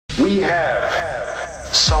We have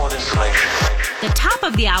solid information. The top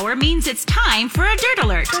of the hour means it's time for a Dirt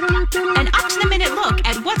Alert. An up-to-the-minute look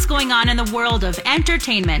at what's going on in the world of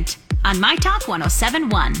entertainment on My Talk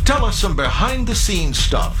 107.1. Tell us some behind-the-scenes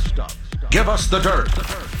stuff. Give us the dirt.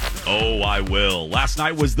 Oh, I will. Last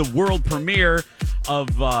night was the world premiere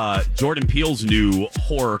of Jordan Peele's new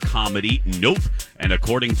horror comedy, Nope. And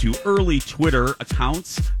according to early Twitter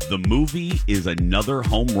accounts, the movie is another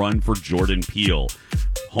home run for Jordan Peele.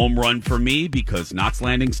 Home run for me because Knots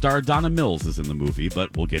Landing star Donna Mills is in the movie,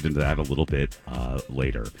 but we'll get into that a little bit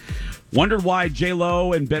later. Wondered why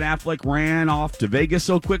J-Lo and Ben Affleck ran off to Vegas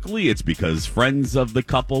so quickly? It's because friends of the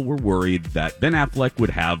couple were worried that Ben Affleck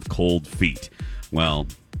would have cold feet. Well,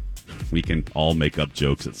 we can all make up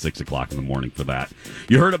jokes at 6 o'clock in the morning for that.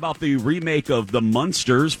 You heard about the remake of The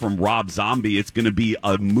Munsters from Rob Zombie. It's going to be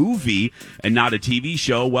a movie and not a TV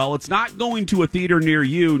show. Well, it's not going to a theater near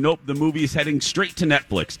you. Nope, the movie is heading straight to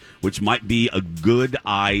Netflix, which might be a good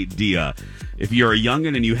idea. If you're a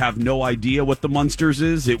youngin' and you have no idea what The Munsters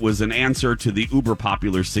is, it was an answer to the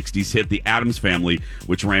uber-popular 60s hit The Addams Family,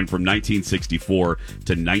 which ran from 1964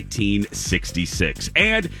 to 1966.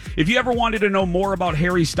 And if you ever wanted to know more about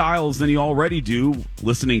Harry Styles than you already do,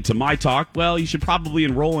 listening to my talk, well, you should probably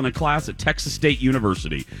enroll in a class at Texas State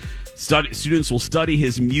University. Students will study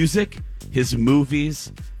his music, his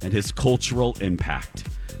movies, and his cultural impact,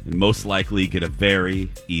 and most likely get a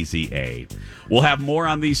very easy A. We'll have more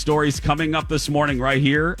on these stories coming up this morning right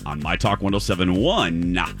here on My Talk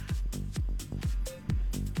 107.1.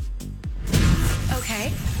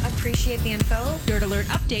 Okay, appreciate the info. Dirt Alert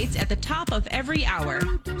updates at the top of every hour.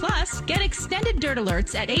 Plus, get extended Dirt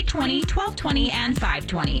Alerts at 8:20, 12:20, and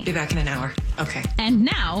 5:20. Be back in an hour. Okay. And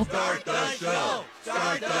now... Start the show!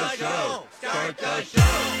 Start the show! Start the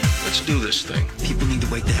show! Let's do this thing. People need to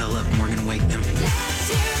wake the hell up, and we're going to wake them. Let's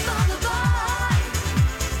hear it from the boy.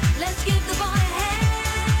 Let's give the boy a hand.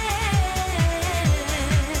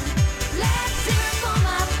 Let's hear it for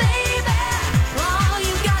my baby. Oh,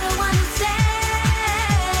 you gotta understand.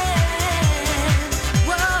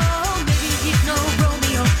 Whoa, maybe he's no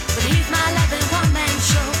Romeo, but he's my loving one-man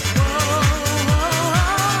show. Whoa,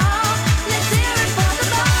 let's hear it for the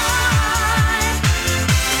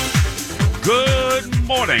boy. Good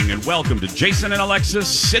morning and welcome to Jason and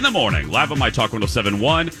Alexis in the morning, live on My Talk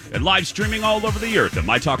 107.1 and live streaming all over the earth at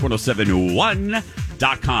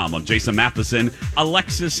MyTalk1071.com. I'm Jason Matheson.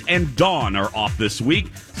 Alexis and Dawn are off this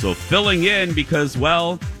week, so filling in because,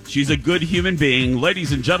 well, she's a good human being.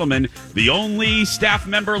 Ladies and gentlemen, the only staff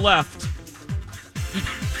member left.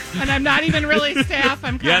 And I'm not even really staff.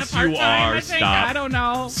 I'm kind Yes, of part-time, you are. I think. Stop. I don't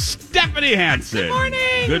know. Stephanie Hansen. Good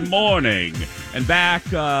morning. Good morning. And back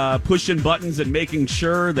pushing buttons and making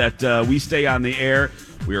sure that we stay on the air.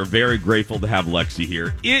 We are very grateful to have Lexi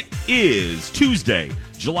here. It is Tuesday,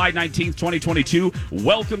 July 19th, 2022.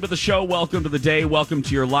 Welcome to the show. Welcome to the day. Welcome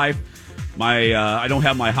to your life. I don't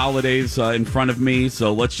have my holidays in front of me,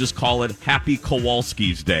 so let's just call it Happy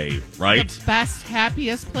Kowalski's Day, right? The best,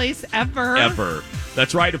 happiest place ever. Ever.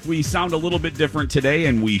 That's right. If we sound a little bit different today,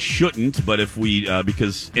 and we shouldn't, but if we,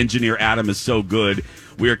 because engineer Adam is so good,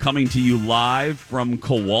 we are coming to you live from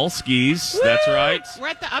Kowalski's. Woo! That's right. We're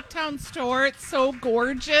at the Uptown store. It's so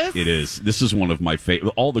gorgeous. It is. This is one of my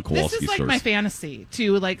favorite. All the Kowalski This is like stores. my fantasy,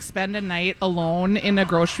 to like spend a night alone in a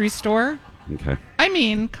grocery store. Okay. I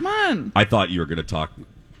mean, come on. I thought you were going to talk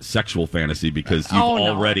sexual fantasy because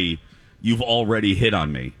you've already hit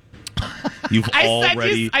on me.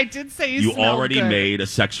 I did say you smelled already good. made a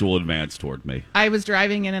sexual advance toward me. I was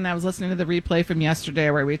driving in and I was listening to the replay from yesterday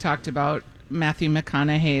where we talked about Matthew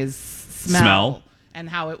McConaughey's smell. And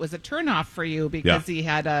how it was a turnoff for you because he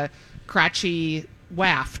had a crotchy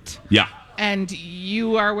waft. Yeah. And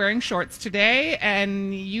you are wearing shorts today,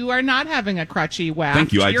 and you are not having a crotchy waft.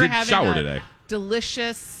 Thank you. You're I did having shower a today.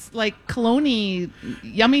 Delicious, like cologne-y,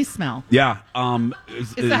 yummy smell. Yeah.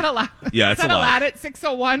 Is that allowed? Yeah, Is it's that allowed at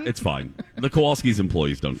 6:01? It's fine. The Kowalski's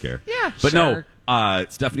employees don't care. Yeah, but sure. no.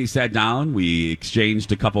 Stephanie sat down. We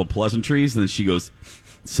exchanged a couple of pleasantries, and then she goes,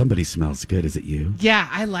 "Somebody smells good. Is it you?" Yeah,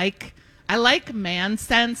 I like man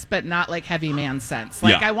scents, but not like heavy man scents.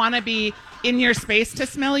 Like I want to be in your space to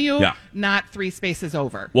smell you, not 3 spaces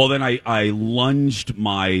over. Well, then I lunged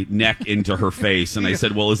my neck into her face, and I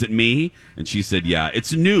said, "Well, is it me?" And she said, "Yeah,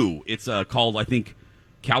 it's new. It's called, I think,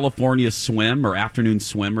 California Swim or Afternoon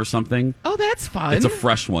Swim or something." Oh, that's fun. It's a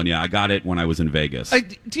fresh one. Yeah, I got it when I was in Vegas.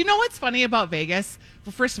 Do you know what's funny about Vegas?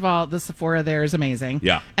 Well, first of all, the Sephora there is amazing.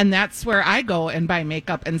 Yeah. And that's where I go and buy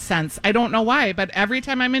makeup and scents. I don't know why, but every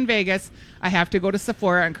time I'm in Vegas, I have to go to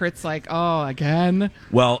Sephora, and Kurt's like, "Oh, again?"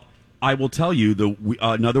 Well, I will tell you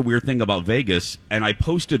another weird thing about Vegas, and I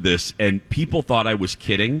posted this, and people thought I was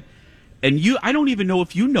kidding. And I don't even know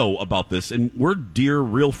if you know about this, and we're dear,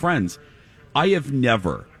 real friends. I have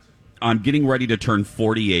never, I'm getting ready to turn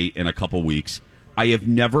 48 in a couple weeks, I have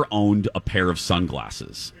never owned a pair of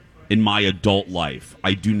sunglasses in my adult life.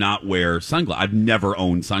 I do not wear sunglasses. I've never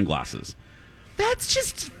owned sunglasses. That's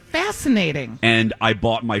just fascinating. And I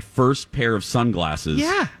bought my first pair of sunglasses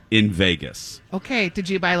in Vegas. Okay, did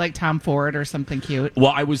you buy like Tom Ford or something cute?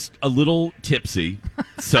 Well, I was a little tipsy,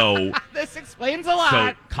 so... This explains a lot.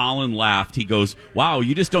 So Colin laughed. He goes, wow,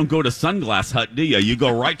 you just don't go to Sunglass Hut, do you? You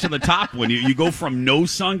go right to the top when you go from no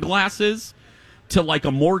sunglasses to like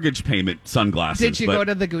a mortgage payment sunglasses. Did you go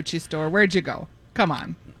to the Gucci store? Where'd you go? Come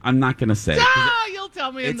on. I'm not going to say. You'll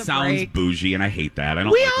tell me in the break. It sounds bougie, and I hate that. I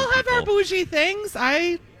don't. We like all have our bougie things.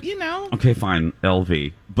 Okay, fine.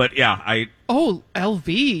 LV. But yeah, Oh,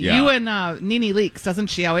 LV. Yeah. You and Nene Leaks. Doesn't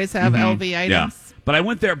she always have LV items? Yeah. But I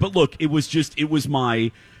went there. But look, it was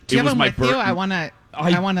my. Do you have them with you? I want to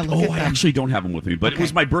look at them. I actually don't have them with me, but it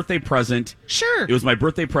was my birthday present. Sure. It was my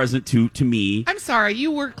birthday present to me. I'm sorry,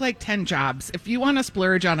 you work like 10 jobs. If you want to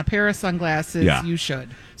splurge on a pair of sunglasses, you should.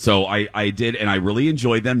 So I did, and I really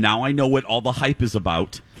enjoyed them. Now I know what all the hype is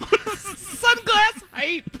about. Sunglass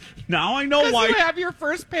hype. Now I know why you have your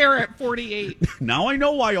first pair at 48. Now I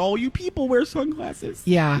know why all you people wear sunglasses.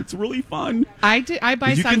 Yeah, it's really fun. I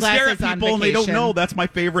buy you sunglasses can stare at people on vacation. and they don't know. That's my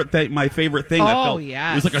favorite thing. My favorite thing. Oh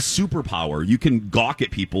yeah, it was like a superpower. You can gawk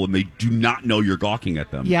at people and they do not know you're gawking at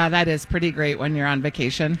them. Yeah, that is pretty great when you're on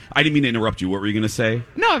vacation. I didn't mean to interrupt you. What were you going to say?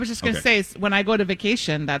 No, I was just going to say when I go to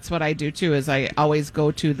vacation, that's what I do too. Is I always go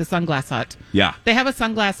to the Sunglass Hut. Yeah, they have a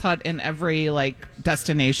Sunglass Hut in every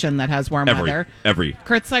destination that has warm weather.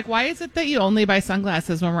 Kurt's like, why is it that you only buy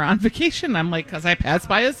sunglasses when we're on vacation? I'm like, because I pass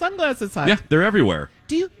by a sunglasses hut. Yeah, they're everywhere.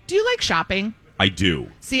 Do you like shopping? I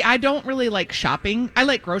do. See, I don't really like shopping. I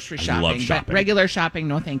like grocery shopping, love shopping. But regular shopping,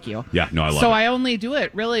 no thank you. Yeah, no, I love it. So I only do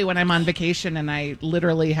it really when I'm on vacation and I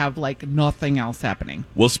literally have nothing else happening.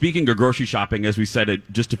 Well, speaking of grocery shopping, as we said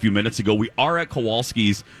it just a few minutes ago, we are at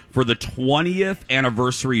Kowalski's for the 20th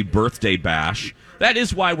anniversary birthday bash. That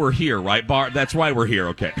is why we're here, right, Bart? That's why we're here,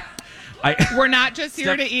 okay. We're not just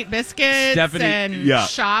here to eat biscuits and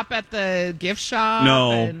shop at the gift shop.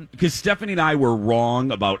 No, because Stephanie and I were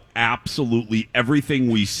wrong about absolutely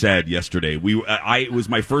everything we said yesterday. It was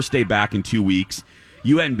my first day back in 2 weeks.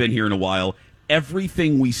 You hadn't been here in a while.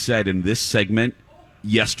 Everything we said in this segment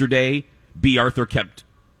yesterday, B. Arthur kept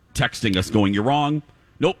texting us going, you're wrong.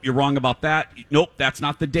 Nope, you're wrong about that. Nope, that's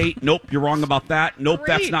not the date. Nope, you're wrong about that. Nope,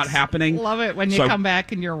 That's not happening. Love it when you come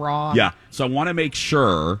back and you're wrong. Yeah, so I want to make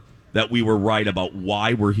sure that we were right about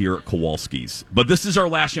why we're here at Kowalski's. But this is our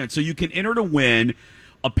last chance. So you can enter to win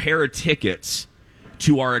a pair of tickets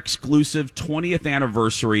to our exclusive 20th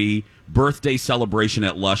anniversary birthday celebration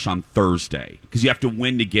at Lush on Thursday. Because you have to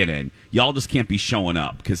win to get in. Y'all just can't be showing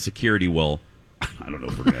up because security will... I don't know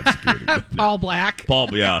if we're going to have security. All black.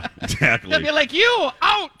 Yeah, exactly. They'll be like, you,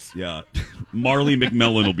 out! Yeah. Marley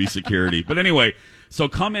McMillan will be security. But anyway... So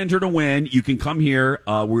come enter to win. You can come here.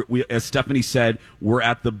 We, as Stephanie said, we're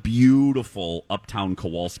at the beautiful Uptown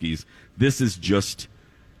Kowalski's. This is just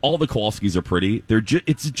all the Kowalski's are pretty.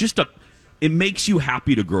 It makes you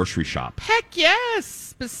happy to grocery shop. Heck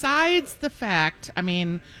yes. Besides the fact, I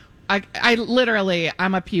mean, I literally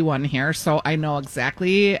I'm a P1 here, so I know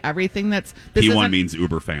exactly everything that's P1 means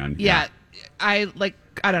Uber fan. Yeah.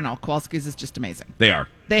 I don't know. Kowalski's is just amazing. They are.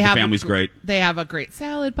 The family's great. They have a great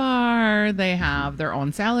salad bar. They have their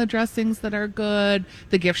own salad dressings that are good.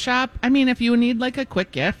 The gift shop. I mean, if you need a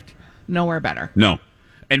quick gift, nowhere better. No.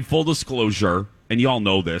 And full disclosure, and you all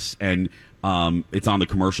know this, and it's on the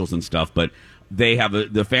commercials and stuff, but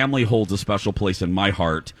the family holds a special place in my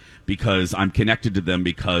heart because I'm connected to them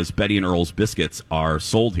because Betty and Earl's biscuits are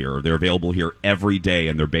sold here. They're available here every day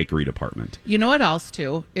in their bakery department. You know what else,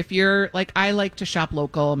 too? If you're I like to shop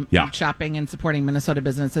local. Shopping and supporting Minnesota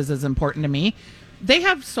businesses is important to me. They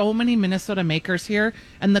have so many Minnesota makers here,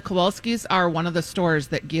 and the Kowalski's are one of the stores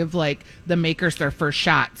that give the makers their first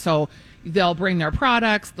shot. So they'll bring their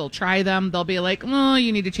products, they'll try them, they'll be like, oh,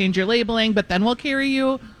 you need to change your labeling, but then we'll carry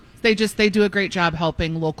you. They do a great job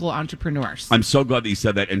helping local entrepreneurs. I'm so glad that you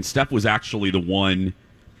said that. And Steph was actually the one.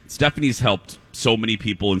 Stephanie's helped so many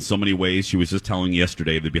people in so many ways. She was just telling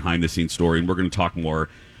yesterday the behind-the-scenes story, and we're going to talk more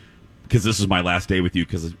because this is my last day with you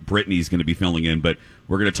because Brittany's going to be filling in. But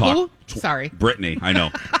we're going to talk. Sorry, Brittany. I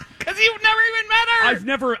know because you've never even met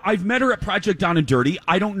her. I've met her at Project Down and Dirty.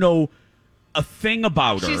 I don't know a thing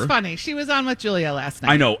about her. She's funny. She was on with Julia last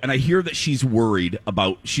night. I know, and I hear that she's worried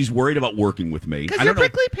about working with me. Because you're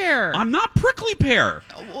prickly pear. I'm not prickly pear.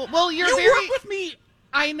 Well, you work with me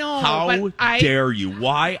I know. How dare you?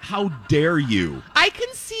 Why? How dare you? I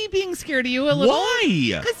can see being scared of you a little.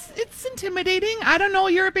 Why? Because it's intimidating. I don't know.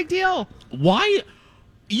 You're a big deal. Why?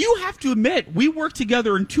 You have to admit, we work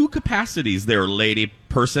together in two capacities there, lady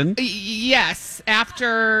person. Yes,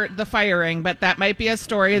 after the firing, but that might be a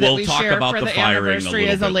story that we'll we talk share about for the the firing anniversary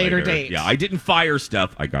as a later date. Yeah, I didn't fire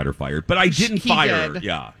Steph. I got her fired, but I didn't fire her. Did.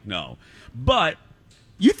 Yeah, no. But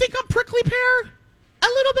you think I'm prickly pear? A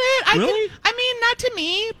little bit. Really? I mean, not to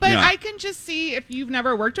me, but I can just see if you've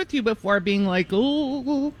never worked with you before being like,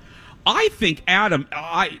 ooh. I think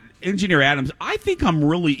Engineer Adams, I think I'm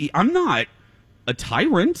not a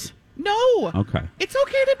tyrant. No. Okay. It's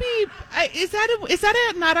okay to be. Is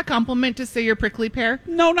that not a compliment to say you're prickly pear?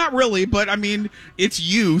 No, not really. But I mean, it's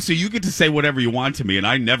you, so you get to say whatever you want to me, and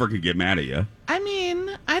I never could get mad at you. I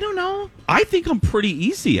mean, I don't know. I think I'm pretty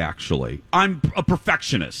easy, actually. I'm a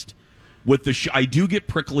perfectionist. With the I do get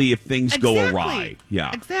prickly if things go awry.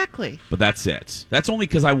 Yeah, exactly. But that's it. That's only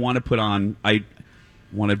because I want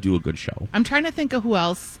to do a good show. I'm trying to think of who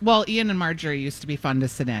else. Well, Ian and Marjorie used to be fun to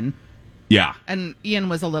sit in. Yeah. And Ian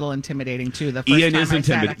was a little intimidating, too. The first Ian time is I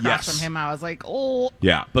intimidating. sat across Yes. from him, I was like, oh.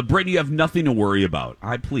 Yeah, but Brittany, you have nothing to worry about.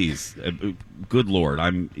 Please, good Lord,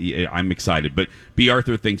 I'm excited. But B.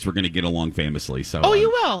 Arthur thinks we're going to get along famously. So you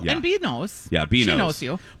will. Yeah. And B knows. Yeah, B knows. She knows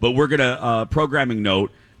you. But we're going to, programming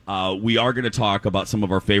note, we are going to talk about some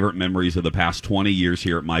of our favorite memories of the past 20 years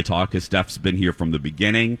here at My Talk, because Steph's been here from the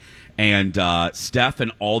beginning. And Steph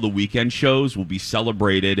and all the weekend shows will be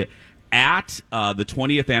celebrated at the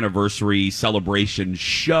 20th anniversary celebration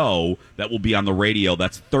show that will be on the radio.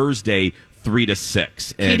 That's Thursday, 3 to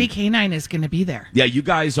 6. And Katie K9 is going to be there. yeah, you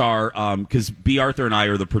guys are, because B. Arthur and I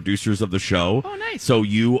are the producers of the show. Oh, nice. So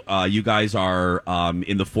you guys are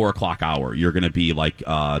in the 4 o'clock hour. You're going to be like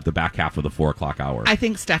the back half of the 4 o'clock hour. I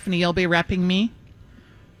think Stephanie will be repping me.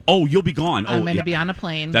 Oh, you'll be gone. I'm going to be on a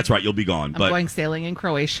plane. That's right, you'll be gone. I'm going sailing in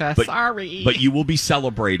Croatia. Sorry. But you will be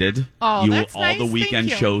celebrated. Oh, that's all nice. the weekend Thank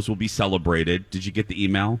you. shows will be celebrated. Did you get the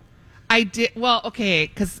email? I did. Well, okay,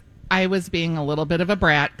 because I was being a little bit of a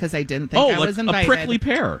brat because I didn't think I like was invited. a prickly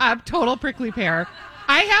pear. A total prickly pear.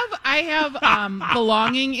 I have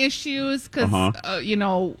belonging issues because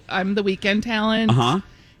I'm the weekend talent.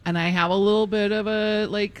 And I have a little bit of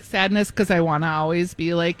a sadness because I want to always be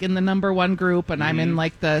in the number one group, and I'm in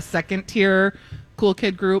the second tier cool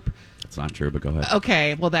kid group. It's not true, but go ahead.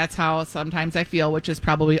 Okay, well that's how sometimes I feel, which is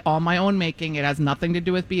probably all my own making. It has nothing to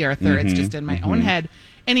do with B. Arthur. It's just in my own head.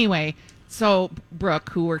 Anyway, so Brooke,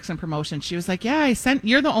 who works in promotion, she was like, "Yeah,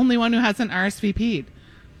 you're the only one who hasn't RSVP'd."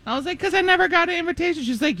 I was like, "Because I never got an invitation."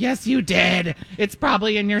 She's like, "Yes, you did. It's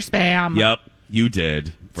probably in your spam." Yep, you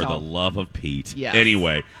did. For the love of Pete. Yes.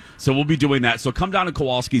 Anyway, so we'll be doing that. So come down to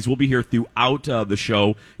Kowalski's. We'll be here throughout the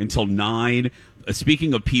show until 9.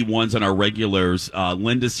 Speaking of P1s and our regulars,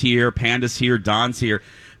 Linda's here, Panda's here, Don's here.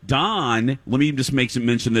 Don, let me just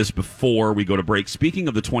mention this before we go to break. Speaking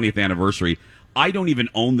of the 20th anniversary, I don't even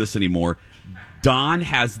own this anymore. Don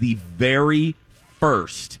has the very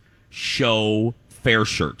first show fair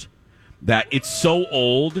shirt. That it's so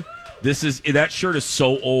old. That shirt is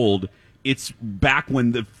so old. It's back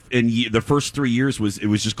when the first 3 years it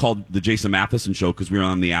was just called the Jason Matheson Show because we were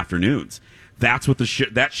on the afternoons. That's what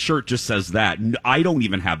that shirt just says that. I don't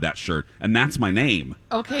even have that shirt, and that's my name.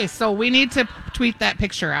 Okay, so we need to tweet that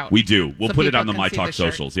picture out. We do. We'll so put it on the people My can see Talk the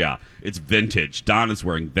shirt. socials. Yeah, it's vintage. Don is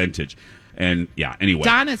wearing vintage, and yeah. Anyway,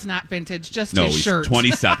 Don is not vintage, just his he's shirt.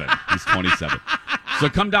 27. He's 27. So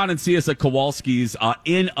come down and see us at Kowalski's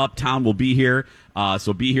in Uptown. We'll be here.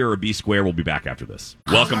 So be here or be square. We'll be back after this.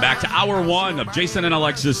 Welcome back to hour 1 of Jason and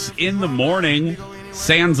Alexis in the morning.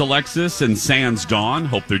 Sans Alexis and Sans Dawn.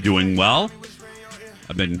 Hope they're doing well.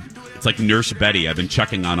 It's like Nurse Betty. I've been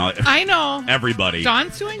checking on I know. everybody.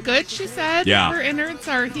 Dawn's doing good, she said. Yeah. Her innards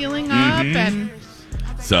are healing up. And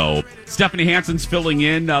So Stephanie Hansen's filling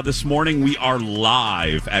in this morning. We are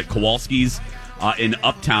live at Kowalski's in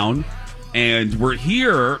Uptown. And we're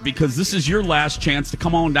here because this is your last chance to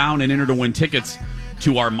come on down and enter to win tickets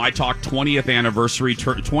to our My Talk 20th anniversary.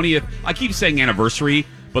 20th, I keep saying anniversary,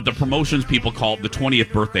 but the promotions people call it the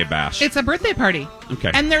 20th birthday bash. it's a birthday party.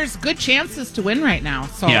 Okay. And there's good chances to win right now.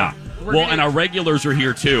 So Yeah. And our regulars are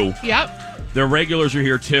here too. Yep. Their regulars are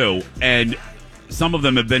here too. And some of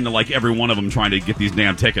them have been to every one of them trying to get these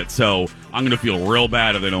damn tickets. So I'm going to feel real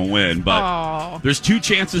bad if they don't win. But there's 2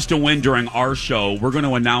 chances to win during our show. We're going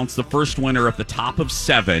to announce the first winner at the top of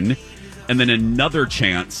 7, and then another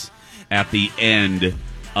chance at the end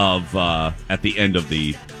of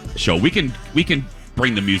the show. We can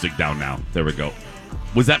bring the music down now. There we go.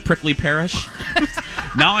 Was that prickly parish?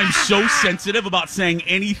 Now I'm so sensitive about saying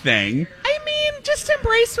anything. I mean, just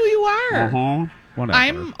embrace who you are. Whatever.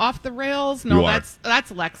 I'm off the rails. No, You are.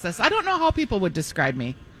 that's Alexis. I don't know how people would describe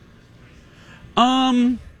me.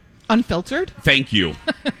 Unfiltered? Thank you.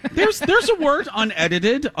 There's a word,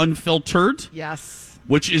 unedited, unfiltered. Yes.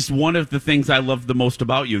 Which is one of the things I love the most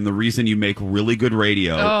about you, and the reason you make really good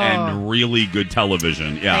radio and really good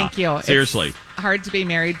television. Yeah, Thank you. Seriously, It's hard to be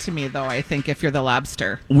married to me, though. I think if you're the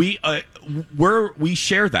lobster, we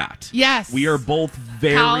share that. Yes. we are both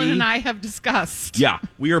very. Colin and I have discussed. Yeah,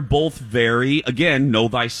 we are both very. Again, know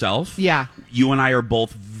thyself. Yeah. You and I are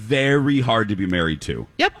both very hard to be married to.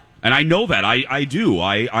 Yep. And I know that. I do.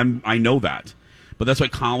 I know that. But that's why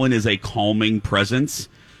Colin is a calming presence.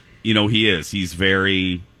 You know, he is. He's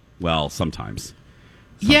very, well, sometimes.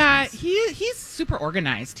 Yeah, he's super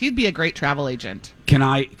organized. He'd be a great travel agent. Can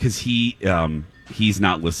I, because he's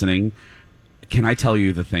not listening, can I tell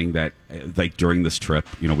you the thing that, like, during this trip,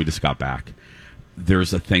 you know, we just got back,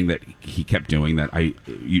 there's a thing that he kept doing that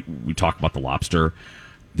we talk about the lobster.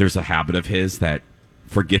 There's a habit of his that,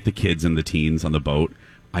 forget the kids and the teens on the boat,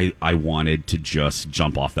 I wanted to just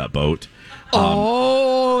jump off that boat.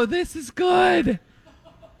 This is good.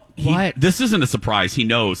 What? This isn't a surprise. He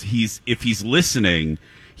knows. If he's listening,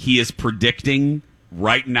 he is predicting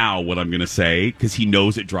right now what I'm going to say because he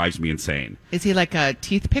knows it drives me insane. Is he like a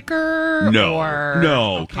teeth picker?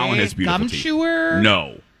 No. Okay. Colin has beautiful gum teeth. chewer?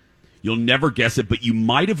 No. You'll never guess it, but you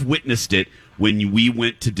might have witnessed it when we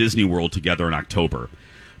went to Disney World together in October.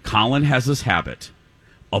 Colin has this habit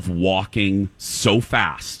of walking so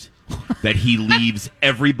fast that he leaves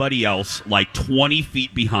everybody else like 20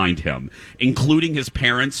 feet behind him, including his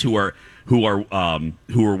parents who are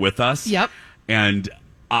with us. Yep. And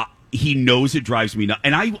he knows it drives me nuts.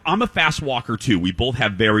 And I'm a fast walker too. We both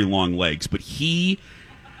have very long legs, but he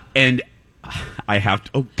and I have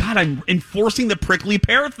to, oh God, I'm enforcing the prickly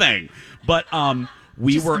pear thing. But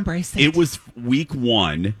Just embrace it. It was week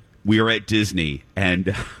 1. We were at Disney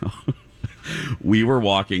and we were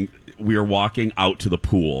walking out to the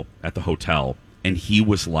pool at the hotel, and he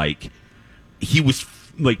was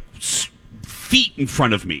feet in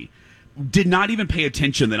front of me, did not even pay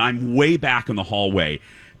attention that I'm way back in the hallway,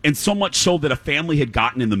 and so much so that a family had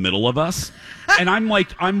gotten in the middle of us, and I'm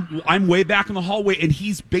way back in the hallway, and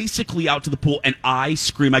he's basically out to the pool, and I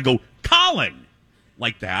scream, I go, Colin,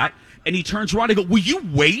 like that, and he turns around, I go, will you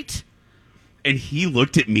wait? And he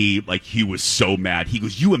looked at me like he was so mad. He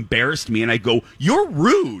goes, you embarrassed me. And I go, you're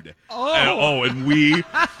rude.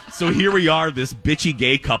 So here we are, this bitchy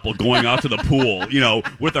gay couple going out to the pool, you know,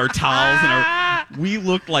 with our towels and we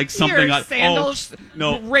looked like something Your on sandals,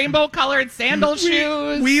 rainbow colored sandal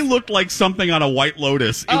shoes. We looked like something on a White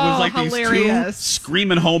Lotus. It was like hilarious. these 2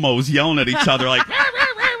 screaming homos yelling at each other like,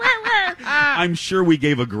 I'm sure we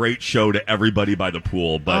gave a great show to everybody by the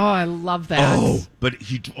pool, but I love that.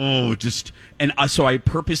 So I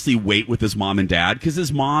purposely wait with his mom and dad because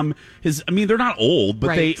his mom, they're not old, but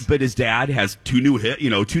Right. but his dad has 2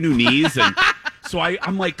 new knees, and so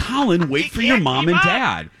I'm like, Colin, wait for your mom and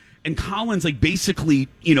dad. And Colin's like, basically,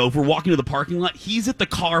 you know, if we're walking to the parking lot, he's at the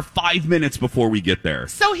car 5 minutes before we get there.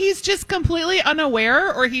 So he's just completely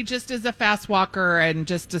unaware, or he just is a fast walker and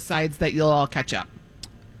just decides that you'll all catch up?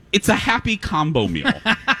 It's a happy combo meal.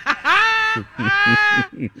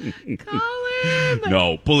 Colin!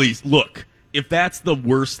 No, please, look, if that's the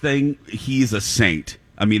worst thing, he's a saint.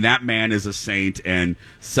 I mean, that man is a saint, and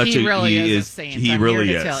He really is a saint. He I'm really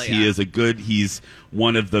here to is. tell ya. He's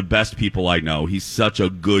one of the best people I know. He's such a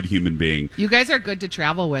good human being. You guys are good to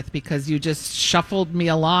travel with because you just shuffled me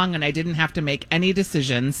along and I didn't have to make any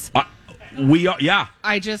decisions. We are, yeah.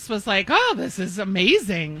 I just was like, oh, this is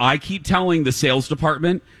amazing. I keep telling the sales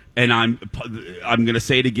department, and I'm going to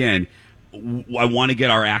say it again. I want to get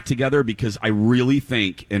our act together because I really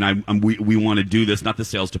think, and we want to do this, not the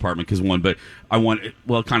sales department because but I want,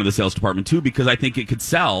 kind of the sales department too, because I think it could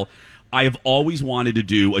sell. I have always wanted to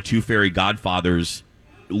do a Two Fairy Godfathers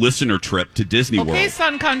listener trip to Disney World. Okay,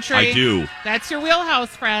 Sun Country. I do. That's your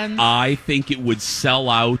wheelhouse, friends. I think it would sell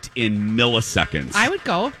out in milliseconds. I would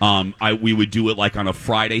go. We would do it like on a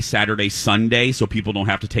Friday, Saturday, Sunday, so people don't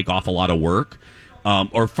have to take off a lot of work.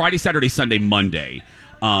 Or Friday, Saturday, Sunday, Monday.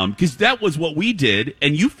 Because that was what we did,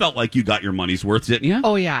 and you felt like you got your money's worth, didn't you?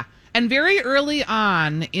 Oh, yeah. And very early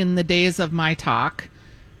on in the days of my talk,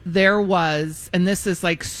 there was, and this is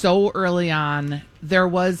like so early on, there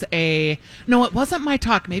was no, it wasn't my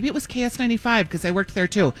talk. Maybe it was KS95 because I worked there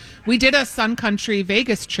too. We did a Sun Country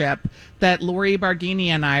Vegas trip that Lori Barghini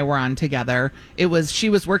and I were on together. She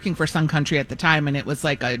was working for Sun Country at the time, and it was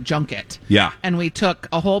like a junket. Yeah. And we took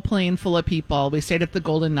a whole plane full of people. We stayed at the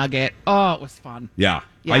Golden Nugget. Oh, it was fun. Yeah.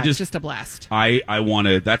 Yeah, it's just a blast. I want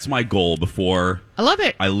to, that's my goal before I love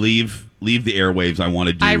it. I leave leave the airwaves. I want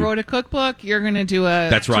to do. I wrote a cookbook. You're going to do a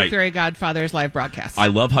That's right. Tooth Fairy Godfather's live broadcast. I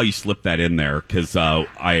love how you slipped that in there because it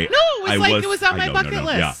was on my bucket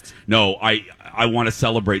list. No, I want to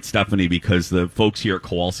celebrate Stephanie because the folks here at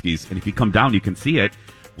Kowalski's, and if you come down, you can see it.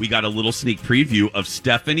 We got a little sneak preview of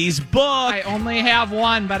Stephanie's book. I only have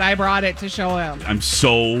one, but I brought it to show him. I'm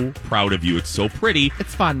so proud of you. It's so pretty.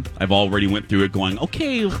 It's fun. I've already went through it going,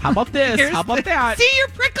 okay, how about this? How about that? See, you're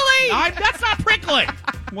prickly. That's not prickly.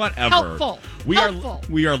 Whatever. Helpful.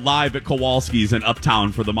 We are live at Kowalski's in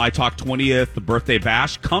Uptown for the My Talk 20th birthday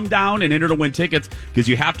bash. Come down and enter to win tickets because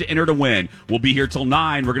you have to enter to win. We'll be here till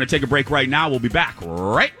 9. We're going to take a break right now. We'll be back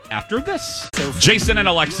right after this. Jason and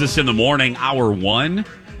Alexis in the morning, hour 1.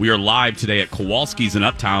 We are live today at Kowalski's in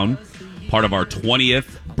Uptown, part of our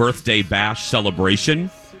 20th birthday bash celebration.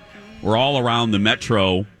 We're all around the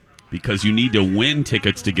metro because you need to win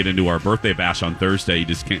tickets to get into our birthday bash on Thursday. You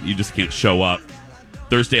just can't show up.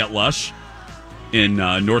 Thursday at Lush in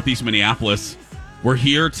Northeast Minneapolis. We're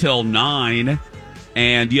here till 9,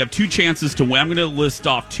 and you have 2 chances to win. I'm going to list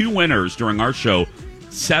off 2 winners during our show,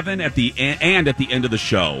 7 at the end at the end of the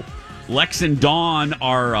show. Lex and Dawn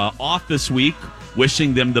are off this week.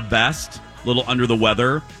 Wishing them the best. A little under the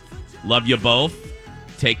weather. Love you both.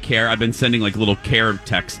 Take care. I've been sending like little care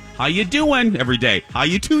texts. How you doing? Every day. How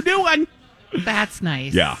you two doing? That's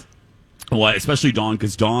nice. Yeah. Well, especially Dawn,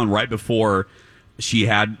 because Dawn, right before she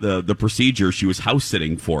had the procedure, she was house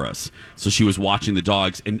sitting for us. So she was watching the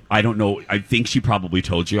dogs. And I don't know. I think she probably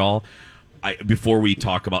told you all. Before we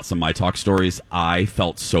talk about some My Talk stories, I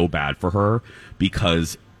felt so bad for her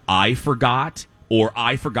because I forgot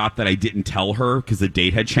that I didn't tell her because the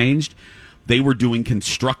date had changed. They were doing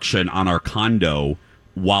construction on our condo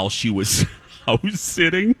while she was house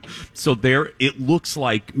sitting. So it looks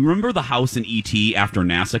like, remember the house in E.T. after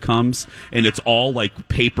NASA comes and it's all like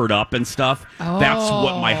papered up and stuff? Oh. That's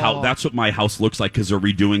what my house looks like because they're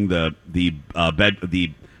redoing the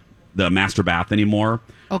master bath anymore.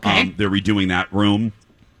 Okay. They're redoing that room.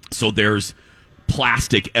 So there's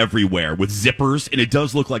plastic everywhere with zippers, and it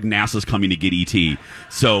does look like NASA's coming to get ET.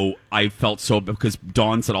 So I felt so, because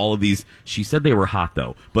Dawn said all of these, she said they were hot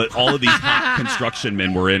though, but all of these hot construction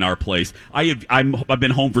men were in our place. I've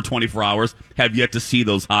been home for 24 hours, have yet to see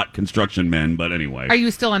those hot construction men, but anyway. Are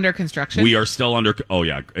you still under construction? We are still under, oh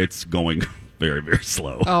yeah, it's going very, very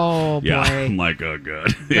slow. Oh, boy. Yeah, I'm like, oh,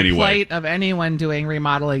 good. The anyway. plight of anyone doing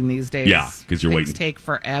remodeling these days. Yeah, because you're Things waiting. take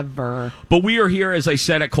forever. But we are here, as I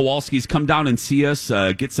said, at Kowalski's. Come down and see us.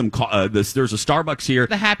 Get some. There's a Starbucks here.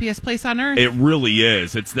 The happiest place on earth. It really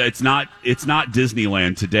is. It's not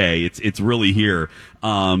Disneyland today. It's really here.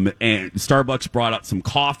 And Starbucks brought out some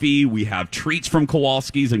coffee. We have treats from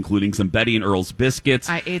Kowalski's, including some Betty and Earl's biscuits.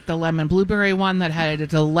 I ate the lemon blueberry one that had a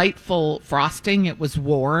delightful frosting. It was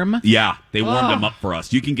warm. Yeah, they warmed them up for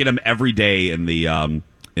us. You can get them every day in the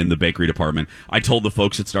bakery department. I told the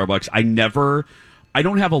folks at Starbucks, I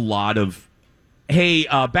don't have a lot of, hey,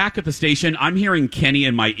 back at the station, I'm hearing Kenny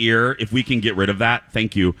in my ear. If we can get rid of that,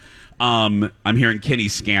 thank you. I'm hearing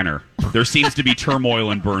Kenny's scanner. There seems to be turmoil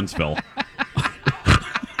in Burnsville.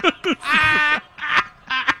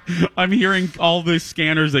 I'm hearing all the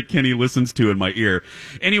scanners that Kenny listens to in my ear.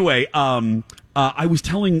 Anyway, I was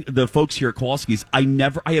telling the folks here at Kowalski's, I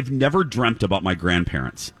have never dreamt about my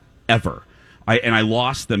grandparents, ever. I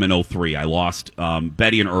lost them in 2003. I lost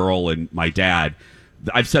Betty and Earl and my dad.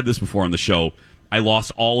 I've said this before on the show. I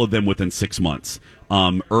lost all of them within 6 months.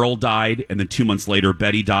 Earl died, and then 2 months later,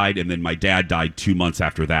 Betty died, and then my dad died 2 months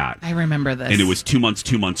after that. I remember this. And it was 2 months,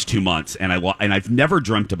 2 months, 2 months. And I've never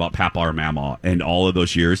dreamt about Papa or Mama in all of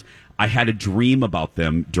those years. I had a dream about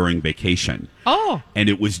them during vacation. Oh. And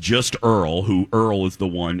it was just Earl, Earl is the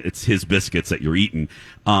one, it's his biscuits that you're eating.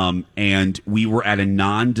 And we were at a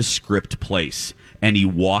nondescript place, and he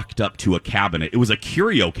walked up to a cabinet. It was a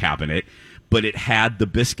curio cabinet, but it had the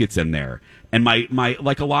biscuits in there. And my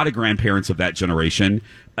like a lot of grandparents of that generation,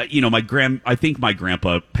 I think my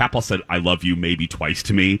grandpa, Papa said, "I love you" maybe twice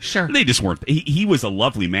to me. Sure. They just weren't, he was a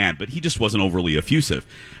lovely man, but he just wasn't overly effusive.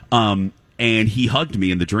 And he hugged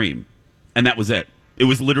me in the dream. And that was it. It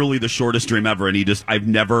was literally the shortest dream ever. And I've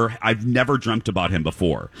never dreamt about him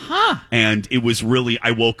before. Huh. And it was really,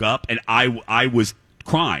 I woke up and I was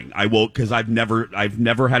crying. I woke because I've never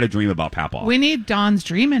had a dream about Papa. We need Dawn's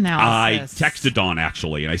dream analysis. I texted Dawn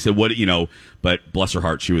actually, and I said, "What, But bless her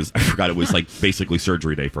heart, I forgot it was like basically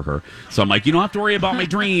surgery day for her. So I'm like, you don't have to worry about my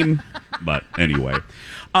dream. But anyway,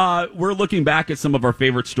 we're looking back at some of our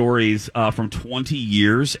favorite stories from 20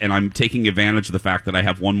 years, and I'm taking advantage of the fact that I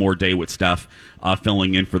have one more day with Steph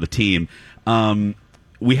filling in for the team.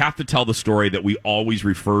 We have to tell the story that we always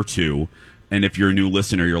refer to And if you're a new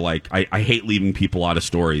listener, you're like, I hate leaving people out of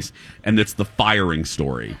stories. And it's the firing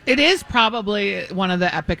story. It is probably one of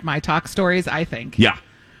the epic My Talk stories, I think. Yeah.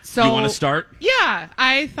 So, you want to start? Yeah.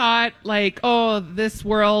 I thought, like, oh, this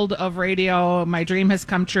world of radio, my dream has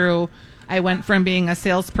come true. I went from being a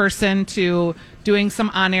salesperson to doing some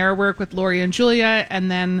on-air work with Lori and Julia, and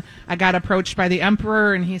then I got approached by the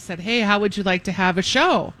Emperor, and he said, hey, how would you like to have a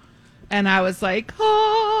show? And I was like,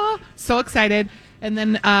 oh, so excited. And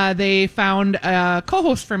then they found a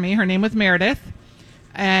co-host for me. Her name was Meredith,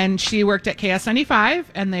 and she worked at KS95,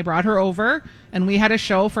 and they brought her over, and we had a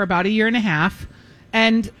show for about 1.5 years.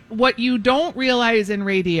 And what you don't realize in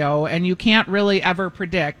radio, and you can't really ever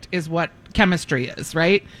predict, is what chemistry is,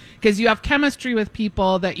 right? Because you have chemistry with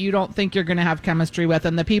people that you don't think you're going to have chemistry with,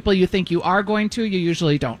 and the people you think you are going to, you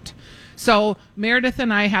usually don't. So Meredith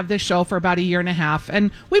and I have this show for about 1.5 years,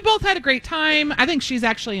 and we both had a great time. I think she's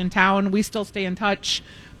actually in town. We still stay in touch,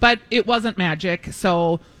 but it wasn't magic.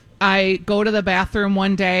 So I go to the bathroom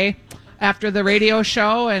one day after the radio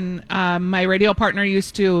show, and my radio partner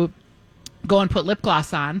used to go and put lip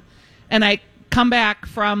gloss on, and I come back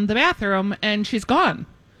from the bathroom, and she's gone.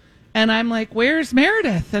 And I'm like, where's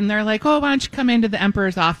Meredith? And they're like, oh, why don't you come into the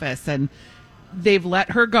Emperor's office? And they've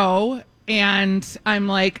let her go. And I'm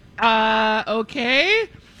like, okay.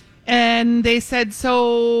 And they said,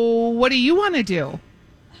 so what do you want to do?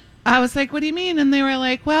 I was like, what do you mean? And they were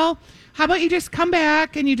like, well, how about you just come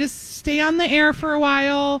back and you just stay on the air for a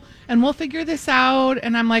while and we'll figure this out.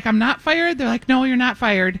 And I'm like, I'm not fired. They're like, no, you're not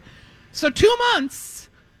fired. So 2 months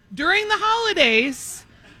during the holidays,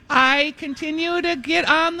 I continue to get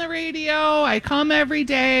on the radio. I come every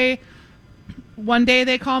day. One day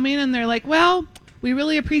they call me in and they're like, well, we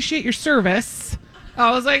really appreciate your service.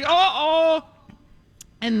 I was like, oh.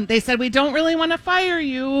 And they said, we don't really want to fire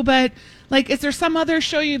you, but like, is there some other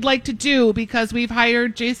show you'd like to do? Because we've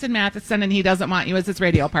hired Jason Matheson and he doesn't want you as his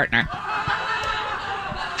radio partner.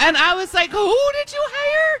 And I was like, who did you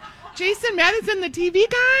hire? Jason Matheson, the TV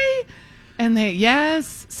guy? And they,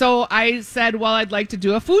 yes. So I said, well, I'd like to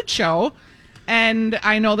do a food show. And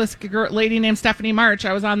I know this lady named Stephanie March.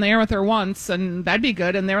 I was on the air with her once, and that'd be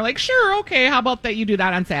good. And they were like, sure, okay. How about that you do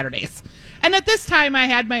that on Saturdays? And at this time, I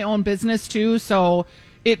had my own business, too. So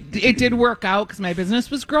it did work out because my business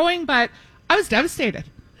was growing. But I was devastated.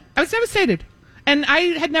 And I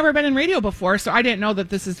had never been in radio before, so I didn't know that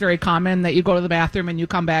this is very common, that you go to the bathroom and you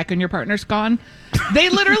come back and your partner's gone. They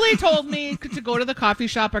literally told me to go to the coffee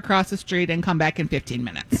shop across the street and come back in 15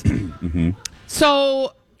 minutes. Mm-hmm.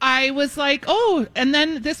 So I was like, oh, and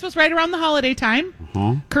then this was right around the holiday time.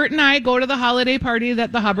 Uh-huh. Kurt and I go to the holiday party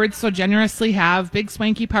that the Hubbards so generously have, big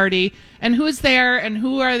swanky party. And who's there and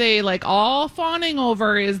who are they like all fawning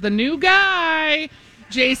over is the new guy,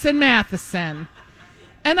 Jason Matheson.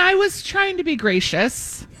 And I was trying to be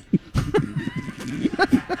gracious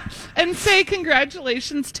and say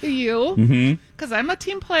congratulations to you because I'm a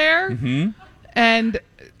team player, and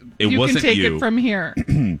you can take it from here.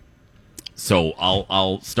 So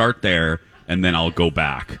I'll start there, and then I'll go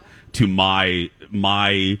back to my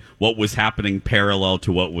what was happening parallel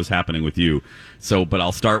to what was happening with you. So, but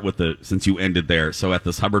I'll start with since you ended there. So at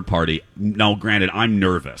this Hubbard party, now granted, I'm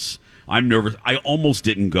nervous. I almost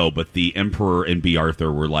didn't go, but the Emperor and B.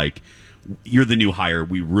 Arthur were like, you're the new hire.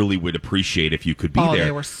 We really would appreciate if you could be there.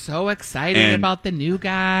 They were so excited about the new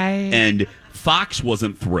guy. And Fox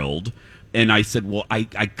wasn't thrilled. And I said, well, I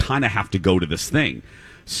kind of have to go to this thing.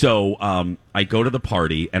 So I go to the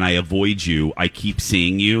party, and I avoid you. I keep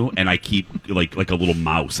seeing you, and I keep, like a little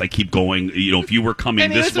mouse. I keep going, if you were coming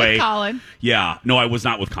and this way. With Colin. Yeah. No, I was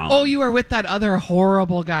not with Colin. Oh, you were with that other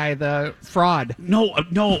horrible guy, the fraud. No,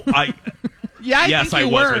 I... Yeah, yes, I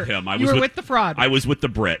was with him. You were with the fraud. I was with the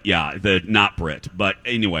Brit, yeah, the not Brit. But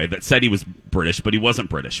anyway, that said he was British, but he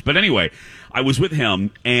wasn't British. But anyway, I was with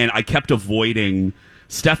him, and I kept avoiding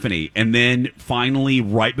Stephanie. And then finally,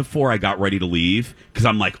 right before I got ready to leave, because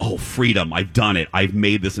I'm like, oh, freedom, I've done it. I've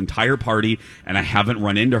made this entire party, and I haven't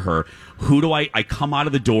run into her. Who do I come out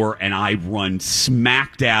of the door, and I run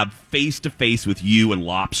smack dab face-to-face with you and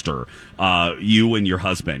Lobster, you and your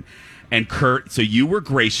husband. And Kurt, so you were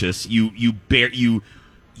gracious. You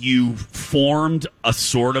formed a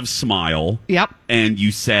sort of smile. Yep. And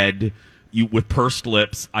you said, with pursed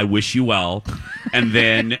lips, I wish you well. And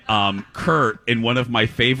then Kurt, in one of my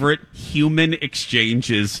favorite human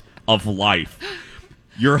exchanges of life,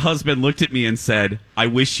 your husband looked at me and said, I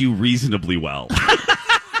wish you reasonably well.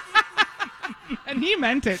 And he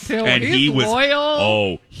meant it, too. And He's he was loyal.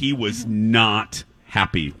 Oh, he was not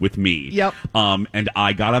happy with me. Yep. And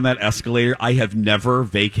I got on that escalator. I have never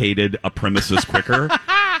vacated a premises quicker.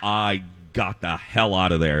 I got the hell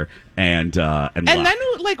out of there and left. then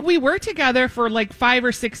like we were together for like 5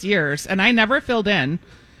 or 6 years, and I never filled in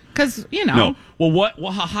because No. Well,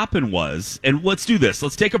 what happened was, and let's do this.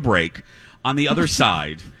 Let's take a break. On the other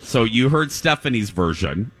side, so you heard Stephanie's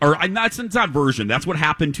version, or it's not version. That's what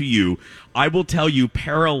happened to you. I will tell you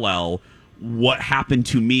parallel what happened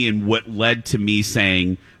to me and what led to me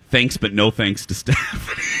saying thanks, but no thanks to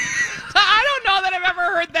Stephanie. I don't know that I've ever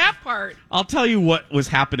heard that part. I'll tell you what was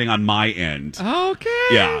happening on my end. Okay.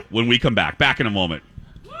 Yeah, when we come back. Back in a moment.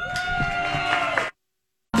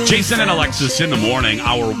 Jason and Alexis in the morning,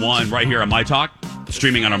 hour 1, right here on My Talk.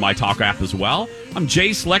 Streaming on our My Talk app as well. I'm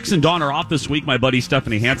Jace. Lex and Dawn are off this week. My buddy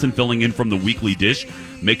Stephanie Hansen filling in from the Weekly Dish.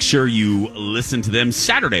 Make sure you listen to them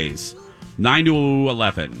Saturdays, 9 to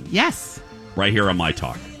 11. Yes. Right here on My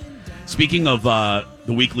Talk. Speaking of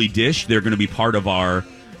the Weekly Dish, they're going to be part of our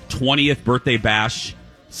 20th birthday bash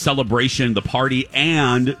celebration, the party,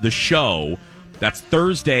 and the show. That's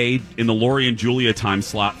Thursday in the Lori and Julia time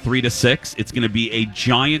slot, 3 to 6. It's going to be a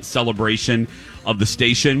giant celebration of the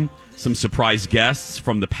station. Some surprise guests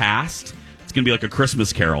from the past. It's going to be like a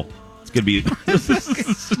Christmas carol. It's going to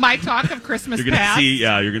be My Talk of Christmas you're gonna past.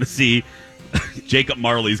 you're going to see Jacob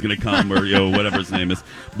Marley's going to come, or whatever his name is.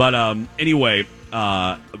 But anyway,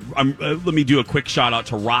 let me do a quick shout out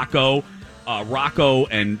to Rocco. Rocco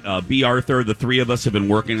and B. Arthur, the three of us have been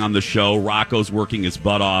working on the show. Rocco's working his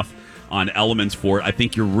butt off on elements for it. I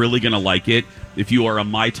think you're really going to like it. If you are a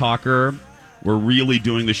My Talker, we're really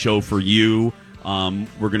doing the show for you.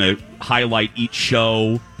 We're going to highlight each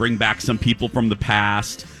show, bring back some people from the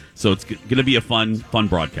past. So it's going to be a fun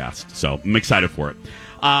broadcast. So I'm excited for it.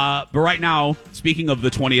 But right now, speaking of the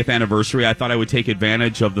 20th anniversary, I thought I would take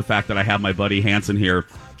advantage of the fact that I have my buddy Hanson here,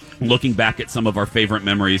 looking back at some of our favorite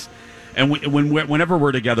memories. And whenever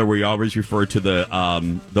we're together, we always refer to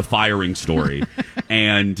the firing story.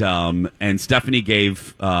 and Stephanie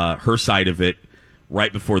gave her side of it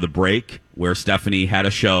right before the break, where Stephanie had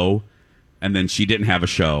a show, and then she didn't have a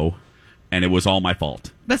show, and it was all my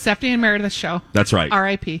fault. The Stephanie and Meredith show. That's right.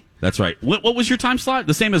 R.I.P. That's right. What was your time slot?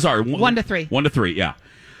 The same as ours. 1 to 3. 1 to 3, yeah.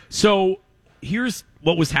 So here's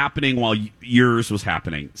what was happening while yours was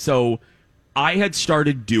happening. So I had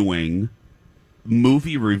started doing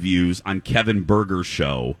movie reviews on Kevin Berger's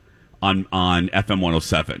show on FM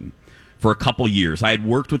 107 for a couple years. I had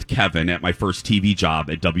worked with Kevin at my first TV job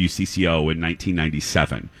at WCCO in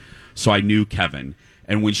 1997. So I knew Kevin.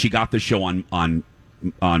 And when she got the show on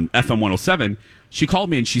FM 107, she called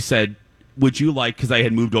me and she said, would you like, because I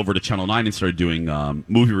had moved over to Channel 9 and started doing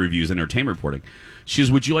movie reviews and entertainment reporting. She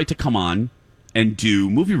says, would you like to come on and do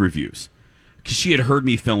movie reviews? Because she had heard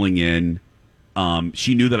me filling in.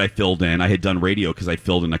 She knew that I filled in. I had done radio because I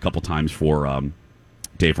filled in a couple times for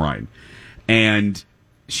Dave Ryan. And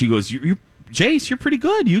she goes, Jace, you're pretty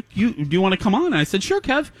good. Do you want to come on? And I said, sure,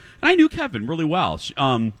 Kev. And I knew Kevin really well.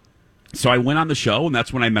 So I went on the show, and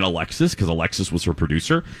that's when I met Alexis, because Alexis was her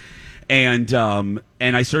producer. And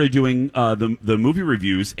I started doing the movie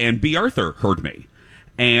reviews, and B. Arthur heard me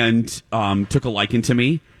and took a liking to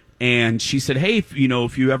me. And she said, hey,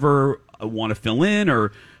 if you ever want to fill in,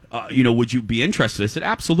 or would you be interested? I said,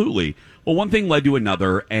 absolutely. Well, one thing led to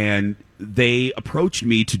another, and they approached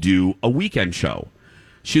me to do a weekend show.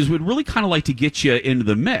 She would really kind of like to get you into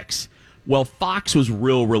the mix. Well, Fox was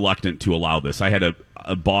real reluctant to allow this. I had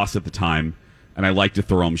a boss at the time, and I like to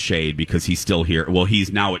throw him shade because he's still here. Well,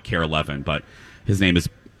 he's now at Care 11, but his name is,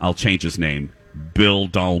 I'll change his name, Bill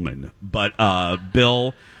Dahlman. But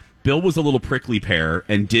Bill was a little prickly pear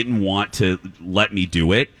and didn't want to let me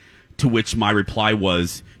do it, to which my reply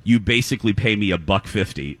was, you basically pay me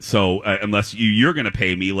 $1.50. So unless you're going to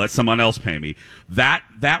pay me, let someone else pay me. That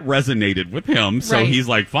resonated with him. So He's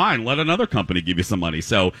like, fine, let another company give you some money.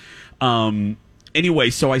 So anyway,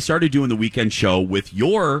 so I started doing the weekend show with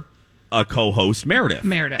your co-host, Meredith.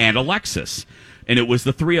 And Alexis. And it was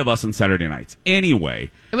the three of us on Saturday nights. Anyway.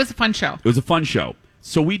 It was a fun show. It was a fun show.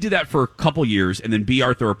 So we did that for a couple years, and then B.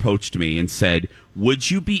 Arthur approached me and said, would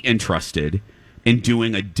you be interested in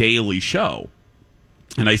doing a daily show?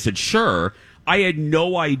 And I said, sure. I had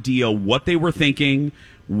no idea what they were thinking,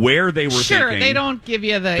 where they were thinking. Sure, they don't give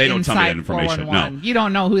you the inside information. No. You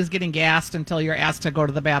don't know who's getting gassed until you're asked to go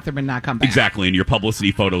to the bathroom and not come back. Exactly, and your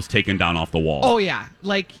publicity photos taken down off the wall. Oh, yeah.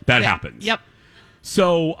 That happens. Yep.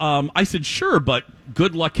 So I said, sure, but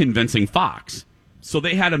good luck convincing Fox. So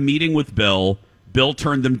they had a meeting with Bill. Bill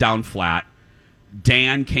turned them down flat.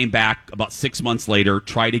 Dan came back about 6 months later,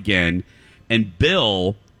 tried again, and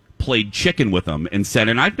Bill played chicken with them and said,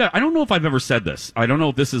 and I don't know if I've ever said this. I don't know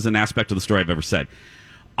if this is an aspect of the story I've ever said.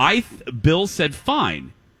 Bill said,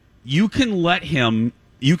 fine, you can let him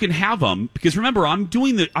You can have them, because remember,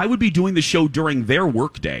 I would be doing the show during their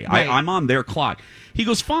workday. Right. I'm on their clock. He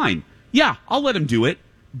goes, fine. Yeah, I'll let him do it.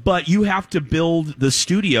 But you have to build the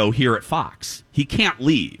studio here at Fox. He can't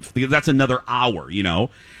leave because that's another hour,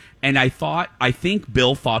 And I think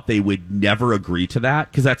Bill thought they would never agree to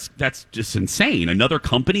that, because that's just insane. Another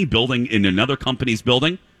company building in another company's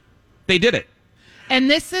building. They did it. And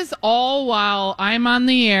this is all while I'm on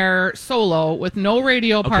the air solo with no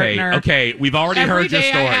radio partner. Okay, we've already heard your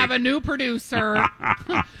story. Every day I have a new producer.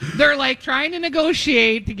 They're like trying to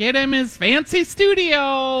negotiate to get him his fancy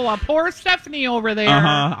studio. Poor Stephanie over there.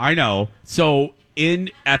 I know. So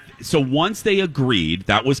once they agreed,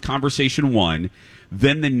 that was conversation one.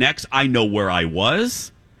 Then the next, I know where I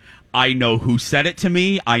was. I know who said it to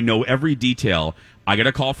me. I know every detail. I got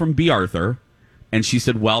a call from B. Arthur, and she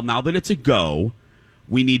said, well, now that it's a go,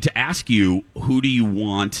 we need to ask you, who do you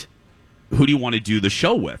want to do the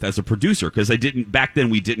show with as a producer? Because back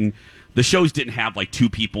then the shows didn't have like two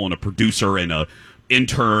people and a producer and a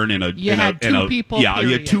intern and you had two people. Yeah, you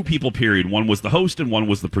had two people, period. One was the host and one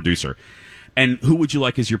was the producer. And who would you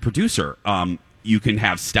like as your producer? You can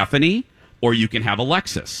have Stephanie or you can have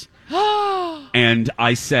Alexis. And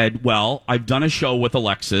I said, well, I've done a show with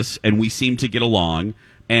Alexis and we seem to get along,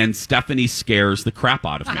 and Stephanie scares the crap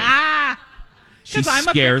out of me. Because I'm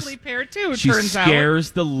a prickly pear too, she turns out.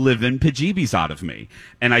 scares the living pajeebies out of me.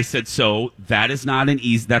 And I said, so that's not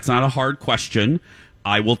a hard question.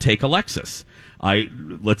 I will take Alexis.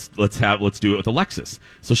 Let's do it with Alexis.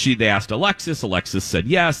 So they asked Alexis. Alexis said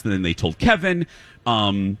yes. And then they told Kevin.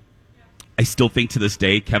 I still think to this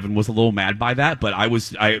day Kevin was a little mad by that, but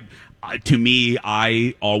to me,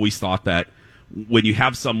 I always thought that when you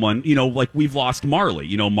have someone, like we've lost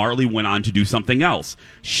Marley. Marley went on to do something else.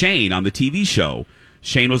 Shane on the TV show.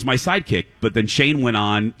 Shane was my sidekick, but then Shane went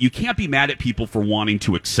on. You can't be mad at people for wanting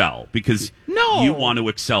to excel, because you want to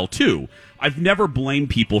excel too. I've never blamed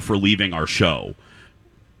people for leaving our show.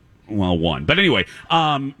 Well, one. But anyway,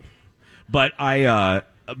 but I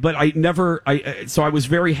never, so I was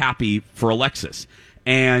very happy for Alexis.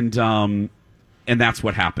 And that's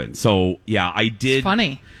what happened. So yeah, I did. It's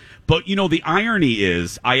funny. But, the irony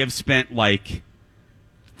is I have spent like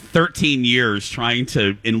 13 years trying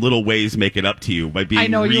to, in little ways, make it up to you by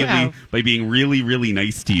being really, really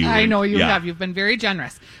nice to you. I know you have. You've been very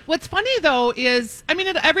generous. What's funny, though, is,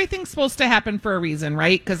 everything's supposed to happen for a reason,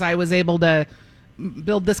 right? Because I was able to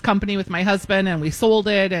build this company with my husband, and we sold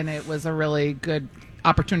it, and it was a really good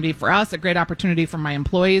opportunity for us, a great opportunity for my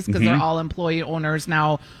employees, because they're all employee owners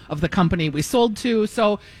now of the company we sold to.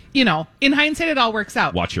 So, in hindsight, it all works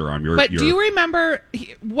out. Watch your arm. Do you remember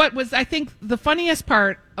what was, I think, the funniest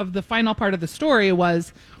part of the final part of the story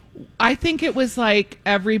was, I think it was like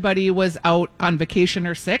everybody was out on vacation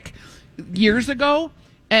or sick years ago,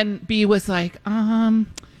 and B was like,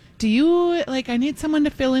 do you, I need someone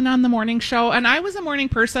to fill in on the morning show. And I was a morning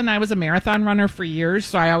person. I was a marathon runner for years,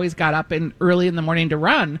 so I always got up early in the morning to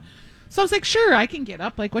run. So I was like, sure, I can get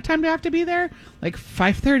up. What time do I have to be there?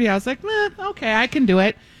 5:30. I was like, okay, I can do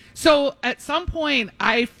it. So at some point,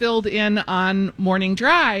 I filled in on Morning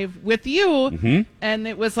Drive with you, and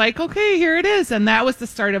it was like, okay, here it is. And that was the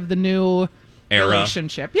start of the new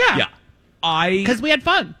relationship. Yeah. Yeah. Because we had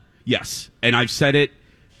fun. Yes. And I've said it.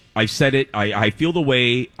 I feel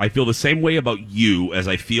the same way about you as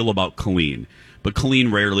I feel about Colleen, but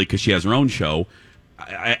Colleen rarely, because she has her own show.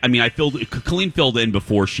 Colleen filled in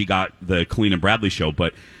before she got the Colleen and Bradley show,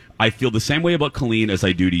 but I feel the same way about Colleen as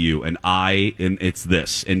I do to you, and it's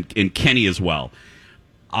this, and Kenny as well.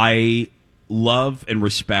 I love and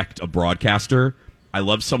respect a broadcaster. I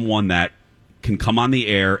love someone that can come on the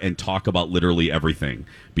air and talk about literally everything,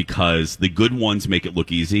 because the good ones make it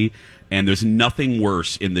look easy. And there's nothing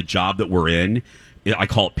worse in the job that we're in. I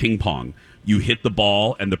call it ping pong. You hit the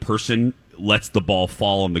ball and the person lets the ball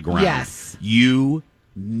fall on the ground. Yes. You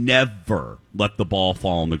never let the ball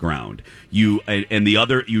fall on the ground. You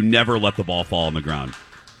never let the ball fall on the ground.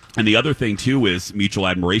 And the other thing too is Mutual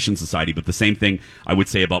Admiration Society, but the same thing I would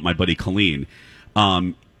say about my buddy Colleen.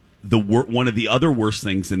 One of the other worst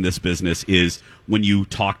things in this business is when you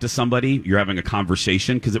talk to somebody, you're having a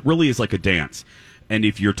conversation, because it really is like a dance. And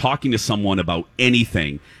if you're talking to someone about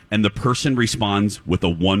anything and the person responds with a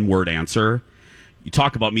one-word answer, you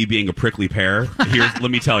talk about me being a prickly pear. Let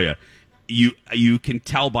me tell you, you can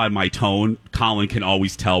tell by my tone. Colin can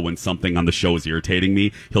always tell when something on the show is irritating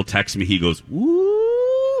me. He'll text me. He goes,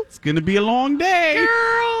 "Ooh, it's going to be a long day.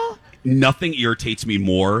 Girl." Nothing irritates me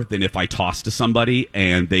more than if I toss to somebody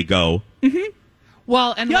and they go, "Mm-hmm."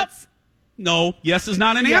 Well, and no, yes is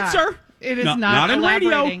not an answer. It is not in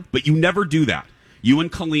radio, but you never do that. You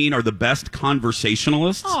and Colleen are the best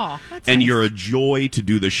conversationalists, that's and nice. you're a joy to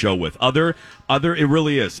do the show with. It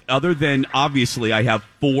really is. Other than, obviously, I have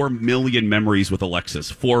 4 million memories with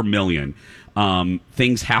Alexis. 4 million.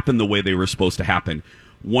 Things happen the way they were supposed to happen.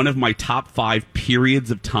 One of my top 5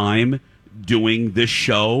 periods of time doing this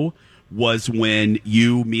show was when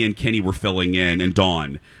me and Kenny were filling in, and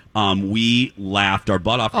Dawn. We laughed our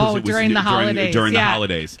butt off because it was during the holidays. During the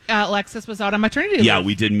holidays. Alexis was out on maternity leave. Yeah,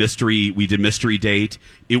 we did mystery date.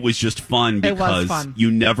 It was just fun because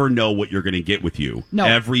you never know what you're going to get with you. No.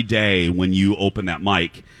 Every day when you open that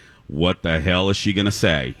mic, what the hell is she going to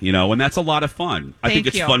say? And that's a lot of fun. I think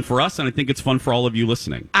it's fun for us, and I think it's fun for all of you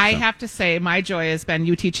listening. I have to say, my joy has been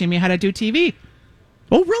you teaching me how to do TV.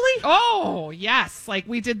 Oh, really? Oh, yes. Like,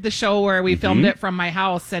 we did the show where we filmed it from my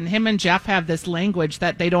house, and him and Jeff have this language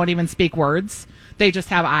that they don't even speak words. They just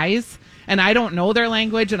have eyes. And I don't know their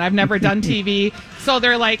language, and I've never done TV. So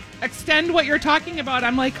they're like, extend what you're talking about.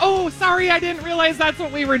 I'm like, oh, sorry, I didn't realize that's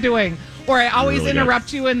what we were doing. Or I always really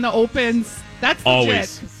interrupt you in the opens. That's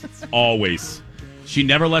legit. Always. She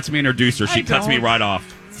never lets me introduce her. She cuts me right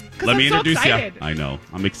off. Let me introduce you. I know.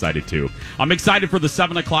 I'm excited, too. I'm excited for the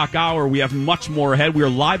 7 o'clock hour. We have much more ahead. We are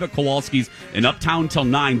live at Kowalski's in Uptown till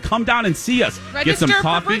 9. Come down and see us. Register Get some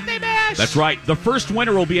coffee. For Birthday Bash. That's right. The first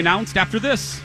winner will be announced after this.